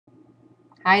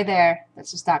Hi there,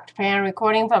 this is Dr. Pan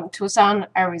recording from Tucson,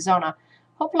 Arizona.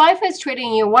 Hope life is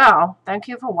treating you well. Thank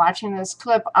you for watching this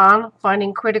clip on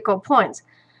finding critical points.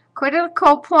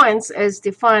 Critical points is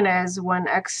defined as when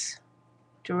x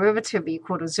derivative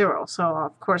equal to 0. So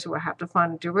of course we'll have to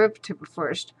find the derivative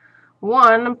first.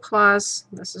 1 plus,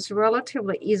 this is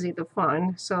relatively easy to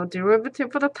find, so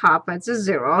derivative for the top is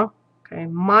 0. Okay,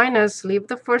 minus, leave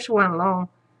the first one alone,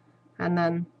 and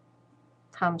then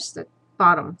times the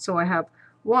bottom. So I have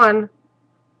 1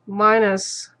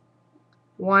 minus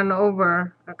 1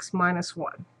 over x minus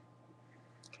 1.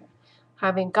 Okay.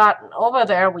 Having gotten over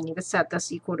there, we need to set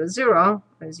this equal to 0.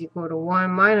 Is equal to 1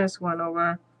 minus 1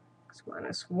 over x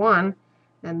minus 1.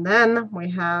 And then we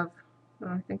have,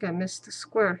 I think I missed the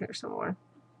square here somewhere.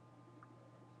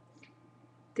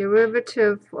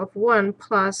 Derivative of 1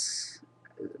 plus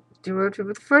derivative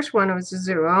of the first one was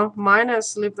 0,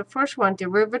 minus, leave the first one,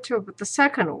 derivative of the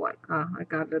second one. I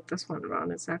got it this one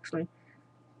wrong. It's actually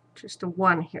just a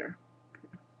 1 here.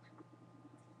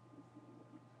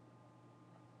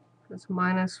 It's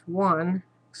minus 1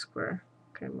 square.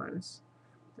 Okay, minus,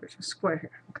 there's a square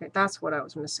here. Okay, that's what I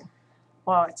was missing.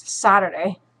 Well, it's a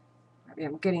Saturday. Maybe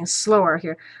I'm getting slower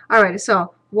here. Alright,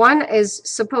 so 1 is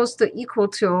supposed to equal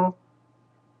to,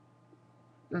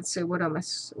 let's see, what am I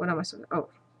oh,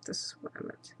 this is what I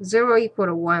meant. 0 equal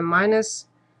to 1 minus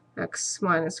x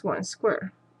minus 1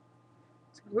 squared.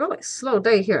 It's a really slow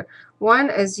day here. 1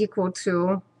 is equal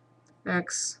to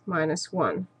x minus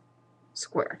 1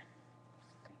 squared.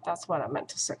 That's what I meant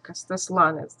to say, because this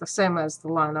line is the same as the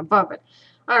line above it.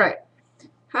 Alright,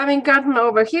 having gotten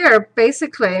over here,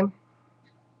 basically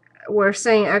we're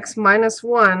saying x minus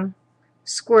 1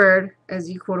 squared is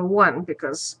equal to 1,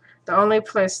 because the only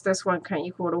place this one can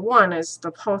equal to 1 is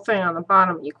the whole thing on the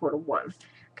bottom equal to 1.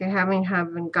 Okay,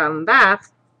 having gotten that,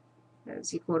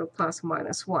 is equal to plus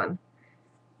minus 1,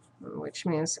 which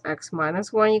means x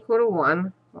minus 1 equal to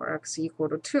 1, or x equal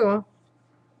to 2,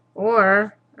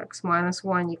 or x minus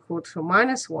 1 equal to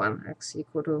minus 1, x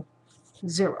equal to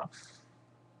 0.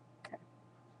 Okay.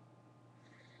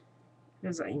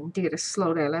 This is indeed a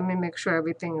slow day. Let me make sure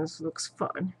everything looks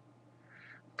fine.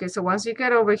 Okay, so once you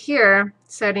get over here,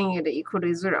 setting it equal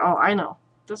to 0. Oh, I know.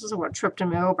 This is what tripped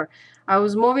me over. I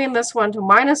was moving this one to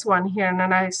minus 1 here, and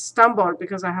then I stumbled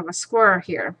because I have a square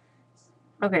here.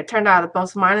 Okay, it turned out that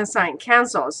both minus sign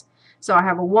cancels. So I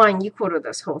have a 1 equal to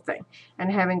this whole thing.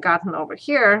 And having gotten over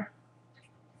here,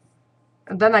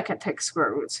 and then I can take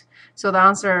square roots. So the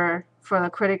answer for the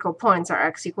critical points are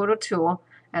x equal to 2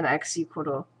 and x equal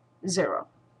to 0.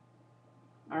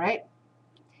 All right?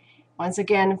 Once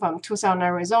again, from Tucson,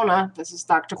 Arizona, this is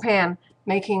Dr. Pan,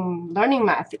 making learning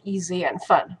math easy and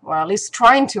fun, or at least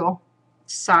trying to.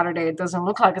 Saturday, it doesn't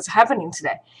look like it's happening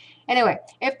today. Anyway,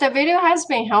 if the video has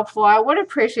been helpful, I would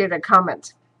appreciate a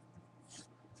comment.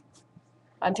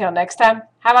 Until next time,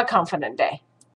 have a confident day.